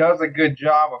movie does a good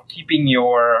job of keeping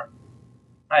your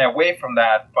eye away from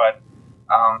that, but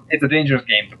it's a dangerous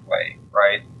game to play,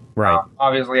 right? Right.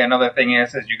 Obviously, another thing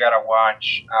is you got to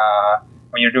watch,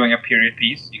 when you're doing a period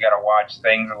piece, you got to watch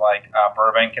things like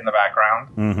Burbank in the background.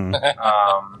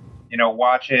 Mm-hmm.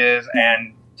 Watches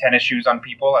and tennis shoes on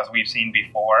people, as we've seen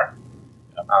before.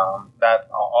 That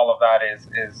all of that is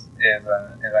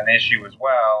an issue as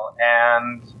well.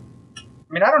 And I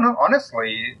mean, I don't know.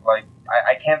 Honestly, like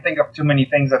I can't think of too many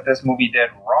things that this movie did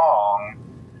wrong.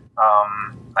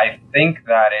 I think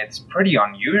that it's pretty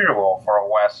unusual for a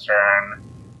Western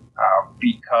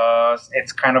because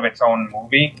it's kind of its own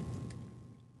movie.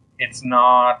 It's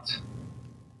not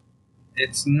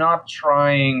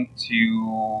trying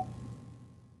to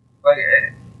like.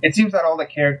 It seems that all the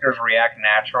characters react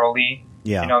naturally.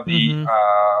 Yeah. You know,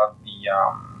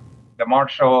 the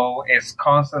marshal is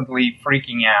constantly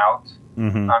freaking out.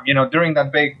 Mm-hmm. During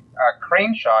that big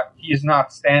crane shot, he's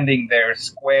not standing there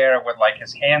square with like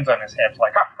his hands on his hips,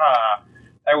 like, "Ha!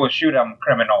 I will shoot them,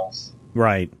 criminals."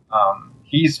 Right.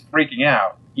 He's freaking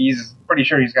out. He's pretty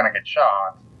sure he's gonna get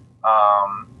shot.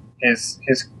 His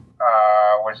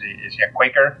what is he? Is he a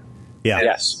Quaker? Yeah.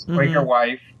 Yes. Quaker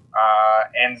wife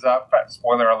ends up,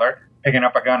 spoiler alert, picking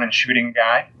up a gun and shooting a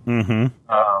guy. Mm-hmm.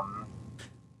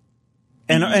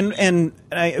 And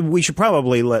we should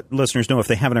probably let listeners know, if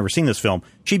they haven't ever seen this film,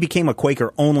 she became a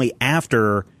Quaker only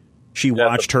after she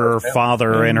watched her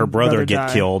father and her brother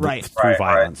get killed through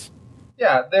violence. Right.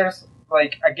 Yeah, there's,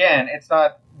 like, again, it's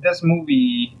not, this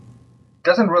movie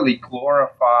doesn't really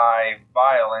glorify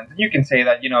violence. And you can say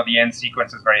that, the end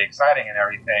sequence is very exciting and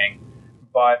everything,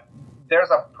 but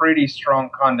there's a pretty strong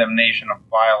condemnation of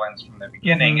violence from the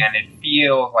beginning, and it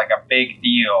feels like a big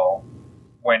deal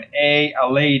when A,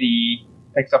 a lady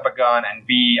picks up a gun, and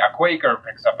B, a Quaker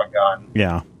picks up a gun.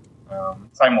 Yeah.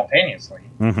 Simultaneously.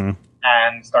 Mm-hmm.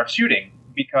 And starts shooting.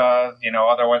 because,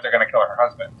 otherwise they're going to kill her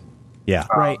husband. Yeah.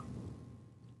 Right.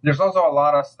 There's also a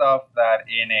lot of stuff that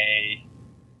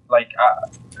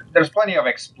there's plenty of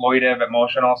exploitive,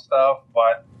 emotional stuff,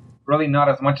 but really not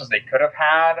as much as they could have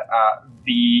had.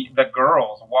 The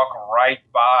girls walk right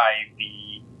by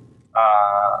the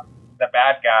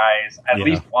bad guys at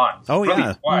least once. Oh, really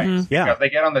yeah. Twice. Mm-hmm. Yeah. Because they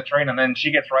get on the train and then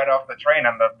she gets right off the train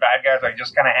and the bad guys are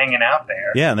just kind of hanging out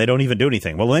there. Yeah, and they don't even do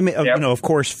anything. Well, of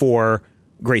course, for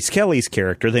Grace Kelly's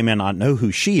character, they may not know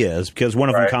who she is because one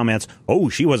of them comments, "Oh,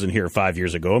 she wasn't here 5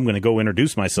 years ago. I'm going to go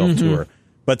introduce myself to her."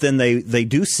 But then they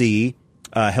do see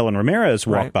Helen Ramirez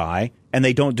walk by, and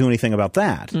they don't do anything about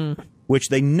that, which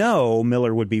they know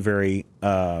Miller would be very,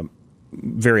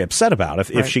 very upset about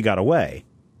if she got away.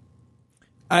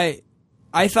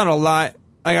 I thought a lot.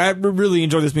 I really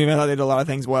enjoyed this movie. I thought they did a lot of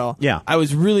things well. Yeah, I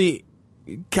was really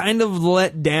kind of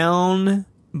let down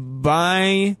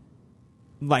by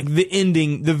the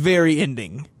ending, the very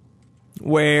ending,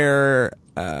 where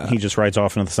he just rides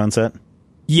off into the sunset.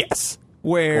 Yes,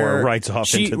 where rides off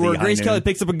into the where Grace high Kelly noon.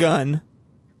 picks up a gun,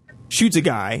 shoots a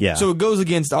guy. Yeah. So it goes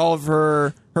against all of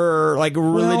her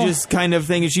religious kind of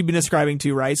thing that she'd been ascribing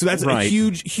to, right? So that's a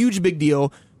huge big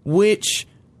deal, which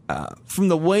from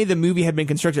the way the movie had been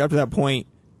constructed up to that point,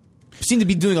 seemed to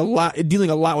be dealing a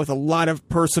lot with a lot of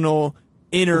personal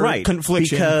inner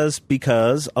confliction.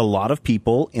 Because a lot of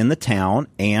people in the town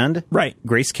and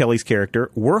Grace Kelly's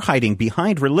character were hiding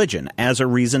behind religion as a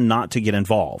reason not to get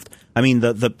involved. I mean,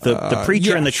 the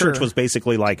preacher in the church was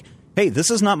basically like, "Hey,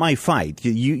 this is not my fight.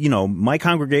 My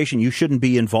congregation, you shouldn't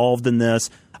be involved in this.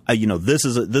 This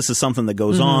is something that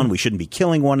goes on. We shouldn't be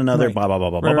killing one another. Blah blah blah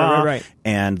blah blah." Right.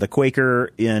 And the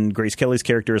Quaker in Grace Kelly's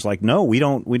character is like, "No, we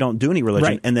don't do any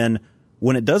religion." And then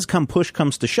when it does push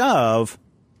comes to shove,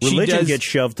 religion gets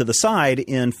shoved to the side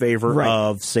in favor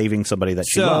of saving somebody that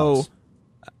she loves.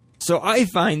 So I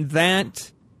find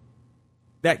that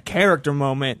character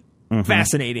moment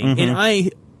fascinating, and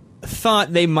I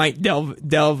thought they might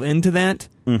delve into that.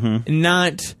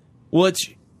 Not let's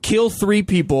kill 3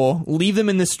 people, leave them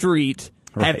in the street,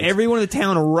 have everyone in the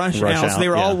town rush out. So they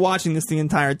were all watching this the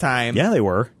entire time. Yeah, they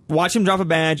were. Watch him drop a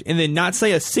badge, and then not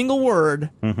say a single word,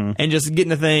 and just get in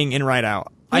the thing and ride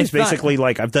out. It's basically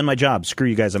like, I've done my job. Screw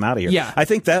you guys, I'm out of here. Yeah. I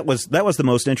think that was the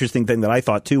most interesting thing that I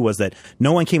thought, too, was that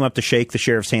no one came up to shake the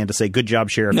sheriff's hand to say, "Good job,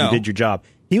 Sheriff, you did your job."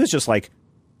 He was just like,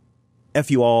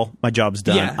 "F you all, my job's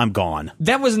done, I'm gone."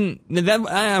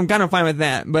 I'm kind of fine with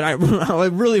that, but I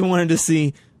really wanted to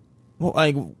see,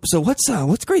 so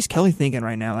what's Grace Kelly thinking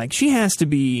right now? Like, she has to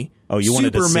be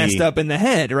super messed up in the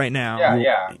head right now.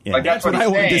 Yeah. Like, that's what I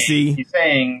wanted to see. He's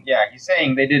saying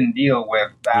they didn't deal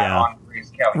with that on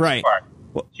Grace Kelly's part.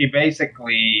 She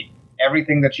basically,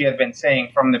 everything that she had been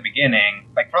saying from the beginning,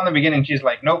 she's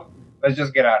like, "Nope, let's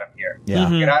just get out of here.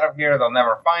 Get out of here. They'll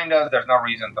never find us. There's no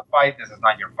reason to fight. This is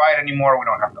not your fight anymore. We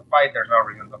don't have to fight. There's no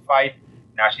reason to fight."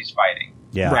 Now she's fighting.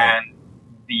 Yeah. And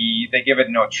they give it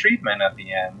no treatment at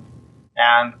the end.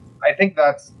 And I think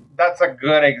that's a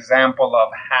good example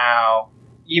of how,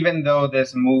 even though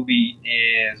this movie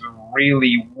is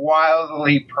really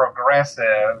wildly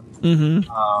progressive,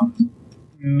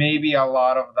 maybe a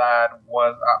lot of that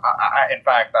was, in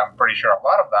fact, I'm pretty sure a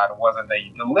lot of that wasn't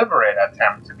a deliberate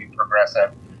attempt to be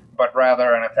progressive, but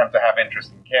rather an attempt to have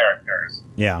interesting characters.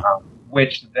 Yeah.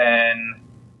 Which then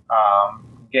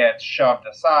gets shoved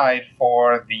aside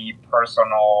for the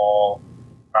personal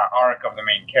arc of the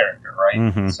main character,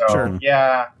 right? So,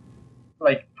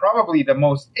 probably the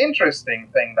most interesting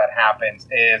thing that happens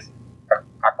is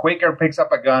a Quaker picks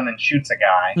up a gun and shoots a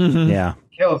guy,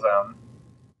 kills him.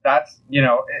 That's,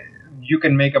 you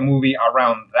can make a movie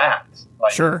around that.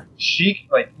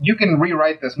 You can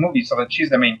rewrite this movie so that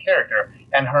she's the main character,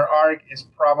 and her arc is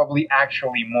probably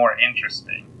actually more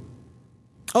interesting.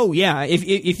 Oh yeah,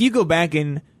 if you go back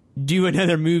and do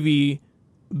another movie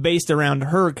based around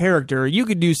her character, you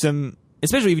could do some,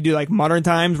 especially if you do like Modern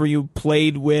Times, where you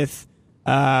played with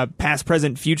past,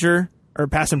 present, future, or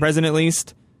past and present at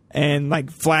least, and like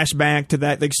flashback to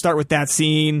that, like start with that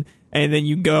scene. And then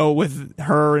you go with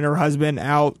her and her husband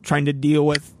out trying to deal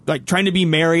with, trying to be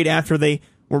married after they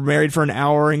were married for an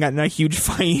hour and got in a huge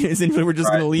fight. Essentially, we're just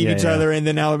going to leave each other, and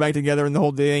then now they're back together in the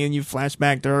whole day, and you flash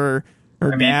back to her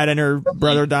dad and her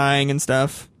brother dying and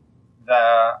stuff.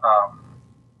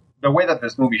 The way that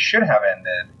this movie should have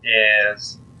ended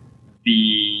is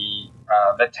the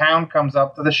town comes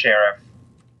up to the sheriff.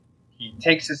 He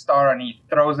takes his star and he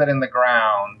throws it in the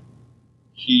ground.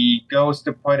 He goes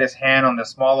to put his hand on the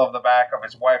small of the back of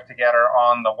his wife to get her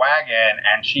on the wagon,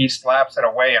 and she slaps it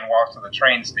away and walks to the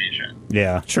train station.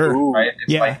 Yeah, sure. Right?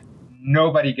 It's like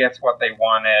nobody gets what they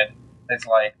wanted. It's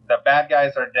like the bad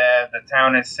guys are dead, the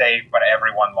town is safe, but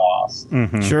everyone lost.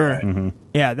 Mm-hmm. Sure. Mm-hmm.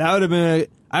 Yeah, that would have been.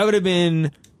 I would have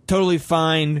been totally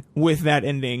fine with that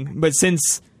ending, but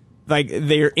since like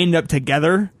they end up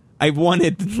together, I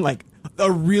wanted like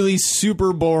a really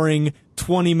super boring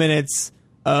 20 minutes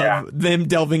of them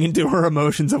delving into her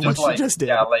emotions of Just what like- she just did.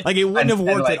 yeah, Like it wouldn't have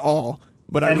worked like at all.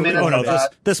 But I 10 really minutes wanted of it.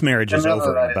 that. This marriage is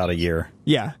over in about a year.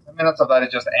 Yeah. 10 minutes of that is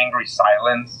just angry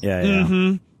silence. Yeah.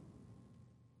 Mm-hmm.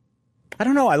 I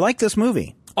don't know. I like this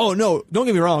movie. Oh no! Don't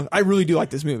get me wrong. I really do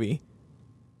like this movie,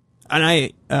 and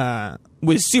I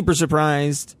was super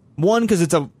surprised. One, because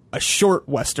it's a short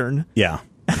western, Yeah.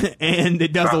 and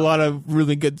it does a lot of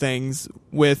really good things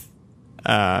with.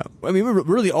 I mean,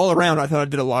 really all around, I thought it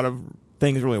did a lot of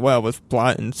things really well with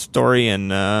plot and story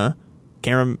and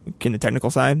camera in the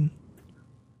technical side.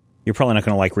 You're probably not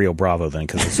going to like Rio Bravo then,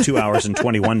 because it's 2 hours and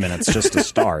 21 minutes just to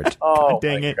start. Oh,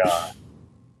 Dang my it. God.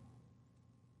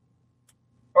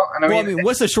 Well, and Well, I mean,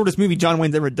 what's the shortest movie John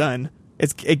Wayne's ever done? I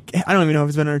don't even know if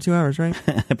it's been under 2 hours, right?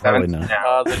 Probably not.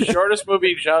 The shortest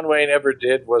movie John Wayne ever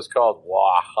did was called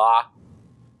Waha,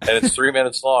 and it's 3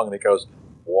 minutes long, and it goes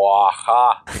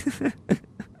Waha. There you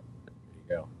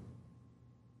go.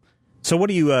 So what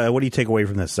do you take away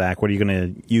from this, Zach? What are you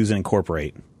going to use and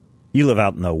incorporate? You live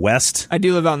out in the West. I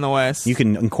do live out in the West. You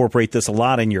can incorporate this a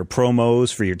lot in your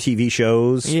promos for your TV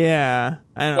shows. Yeah,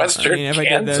 I don't know. Western I mean, if I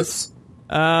did this, Kansas.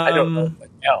 I don't know if that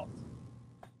counts.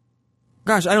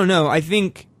 Gosh, I don't know. I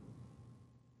think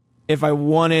if I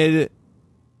wanted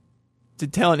to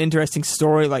tell an interesting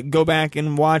story, like go back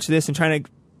and watch this and try to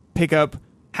pick up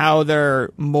how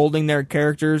they're molding their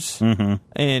characters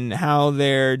and how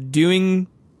they're doing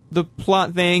the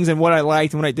plot things and what I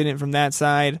liked and what I didn't from that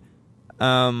side.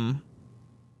 I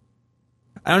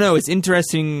don't know. It's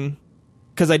interesting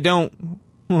because I don't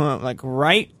like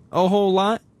write a whole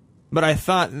lot, but I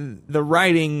thought the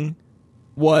writing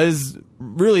was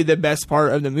really the best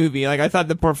part of the movie. Like I thought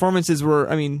the performances were,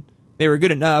 I mean, they were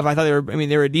good enough. I thought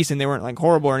they were decent. They weren't like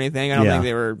horrible or anything. I don't think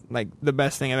they were like the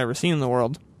best thing I've ever seen in the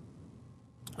world.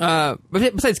 But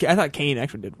besides, I thought Kane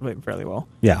actually did fairly well.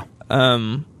 Yeah.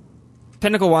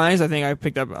 Technical wise, I think I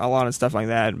picked up a lot of stuff like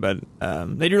that, but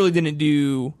they really didn't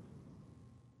do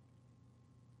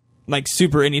like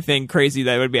super anything crazy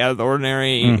that would be out of the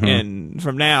ordinary. And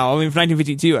from now, I mean, from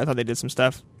 1952, I thought they did some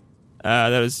stuff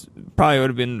that was probably would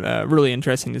have been really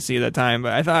interesting to see at that time.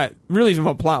 But I thought really from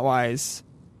a plot wise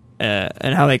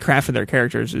and how they crafted their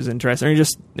characters is interesting. I mean,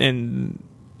 just in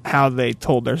how they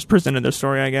presented their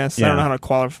story, I guess. I don't know how to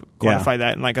quantify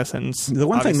that in like a sentence. The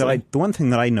one thing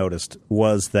that I noticed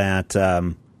was that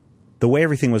the way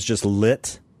everything was just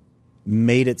lit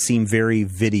made it seem very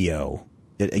video.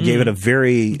 It gave it a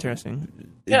very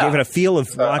interesting. It gave it a feel of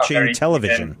watching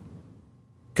television.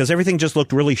 Because everything just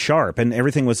looked really sharp and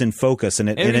everything was in focus and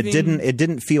it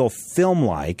didn't feel film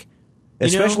like,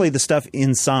 especially the stuff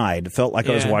inside felt like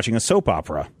I was watching a soap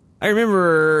opera. I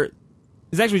remember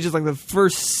it's actually just like the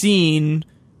first scene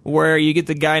where you get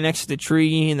the guy next to the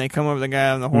tree and they come over the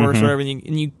guy on the horse or whatever,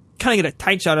 and you kind of get a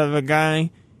tight shot of a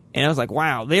guy. And I was like,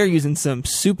 wow, they're using some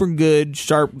super good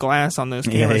sharp glass on those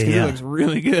cameras because it looks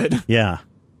really good. Yeah.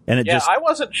 And I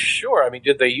wasn't sure. I mean,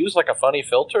 did they use like a funny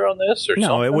filter on this or something?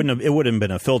 No, it wouldn't have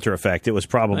been a filter effect. It was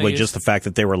probably just the fact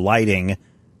that they were lighting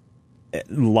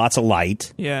lots of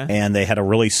light. Yeah. And they had a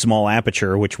really small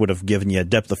aperture, which would have given you a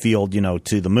depth of field,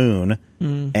 to the moon.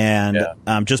 And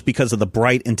just because of the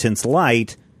bright, intense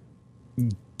light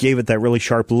gave it that really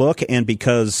sharp look. And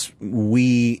because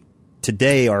we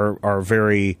today are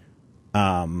very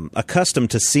accustomed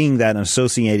to seeing that and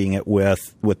associating it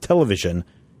with television,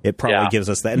 it probably gives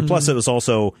us that. And plus it was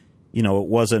also, it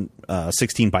wasn't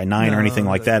 16 by 9 or anything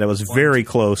like that. It was very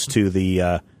close to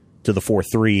the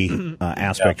 4:3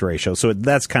 aspect ratio. So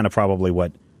that's kind of probably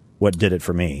what did it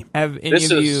for me. Have any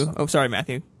of you... Oh, sorry,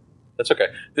 Matthew. That's okay.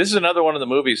 This is another one of the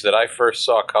movies that I first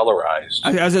saw colorized.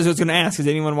 I was going to ask, has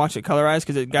anyone watched it colorized?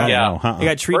 Because it got it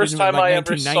got treated first time in like I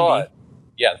 1990. ever saw it.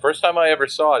 Yeah, the first time I ever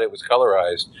saw it, it was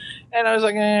colorized, and I was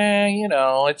like,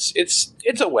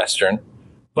 it's a Western,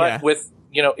 but with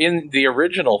in the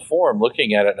original form,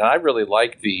 looking at it, and I really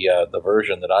like the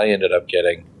version that I ended up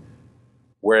getting,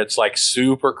 where it's like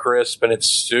super crisp and it's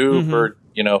super,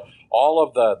 all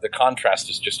of the contrast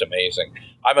is just amazing.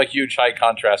 I'm a huge high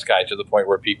contrast guy to the point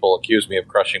where people accuse me of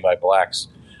crushing my blacks,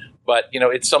 but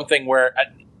it's something where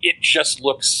it just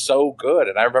looks so good,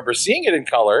 and I remember seeing it in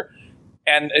color.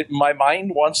 And my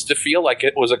mind wants to feel like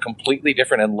it was a completely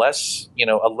different and less,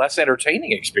 a less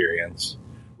entertaining experience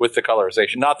with the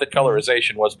colorization. Not that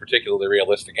colorization was particularly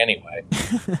realistic anyway.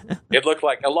 It looked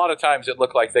like, a lot of times it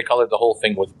looked like they colored the whole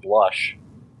thing with blush.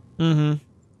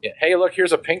 Yeah. Hey, look,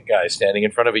 here's a pink guy standing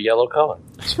in front of a yellow color.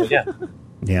 So, yeah.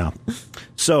 Yeah.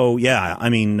 So, yeah, I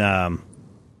mean,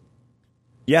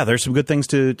 there's some good things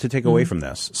to take away from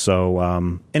this.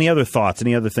 So, any other thoughts?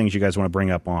 Any other things you guys want to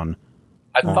bring up on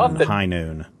thought that High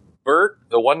Noon? Bert,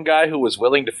 the one guy who was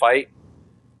willing to fight,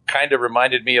 kind of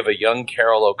reminded me of a young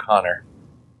Carol O'Connor.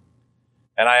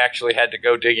 And I actually had to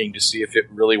go digging to see if it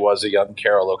really was a young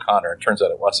Carol O'Connor. It turns out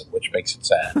it wasn't, which makes it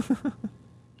sad.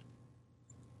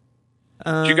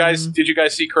 Did you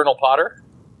guys see Colonel Potter?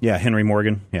 Yeah, Henry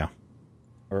Morgan, yeah.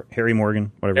 Or Harry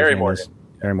Morgan, whatever his name is.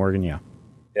 Harry Morgan, yeah.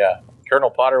 Yeah. Colonel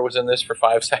Potter was in this for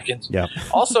 5 seconds. Yeah.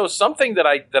 Also, something that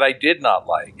I did not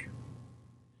like.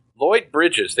 Lloyd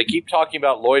Bridges. They keep talking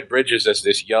about Lloyd Bridges as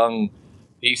this young,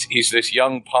 he's this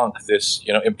young punk, this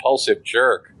impulsive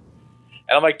jerk,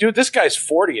 and I'm like, dude, this guy's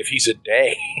 40 if he's a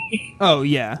day. Oh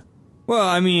yeah. Well,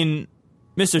 I mean,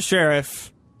 Mr.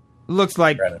 Sheriff looks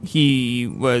like he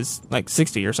was like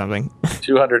 60 or something.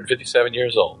 257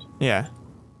 years old. Yeah.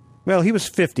 Well, he was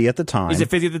 50 at the time. Is it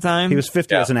 50 at the time? He was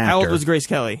 50 as an actor. How old was Grace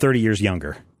Kelly? 30 years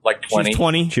younger. Like 20. She was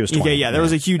 20. She was 20. Okay, yeah, there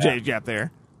was a huge age gap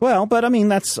there. Well, but I mean,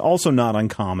 that's also not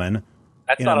uncommon.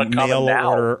 That's not uncommon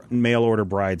now. Mail order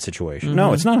bride situation. Mm-hmm.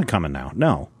 No, it's not uncommon now.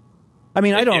 No, I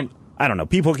mean, I don't know.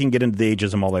 People can get into the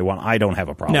ageism all they want. I don't have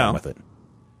a problem with it.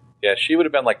 Yeah, she would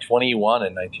have been like 21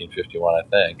 in 1951, I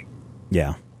think.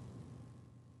 Yeah.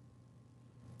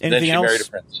 Anything then she else, married a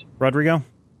prince. Rodrigo?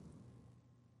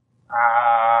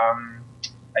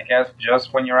 I guess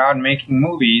just when you're out making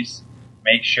movies,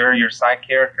 make sure your side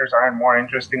characters aren't more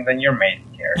interesting than your main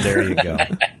character. There you go.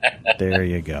 There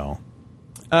you go.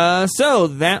 So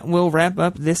that will wrap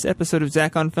up this episode of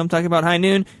Zach on Film talking about High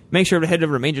Noon. Make sure to head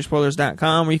over to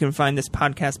MajorSpoilers.com where you can find this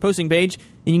podcast posting page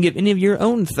and you can give any of your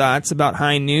own thoughts about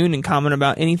High Noon and comment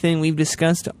about anything we've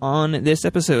discussed on this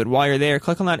episode. While you're there,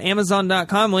 click on that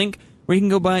Amazon.com link where you can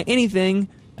go buy anything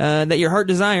that your heart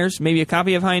desires. Maybe a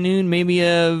copy of High Noon, maybe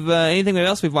of anything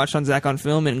else we've watched on Zach on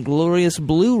Film in glorious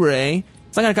Blu-ray.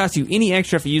 It's not going to cost you any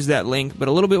extra if you use that link, but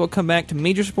a little bit will come back to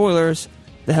Major Spoilers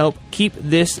to help keep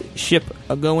this ship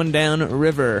going down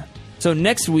river. So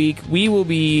next week, we will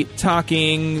be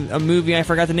talking a movie I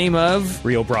forgot the name of.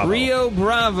 Rio Bravo. Rio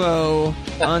Bravo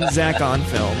on Zach on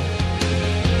Film.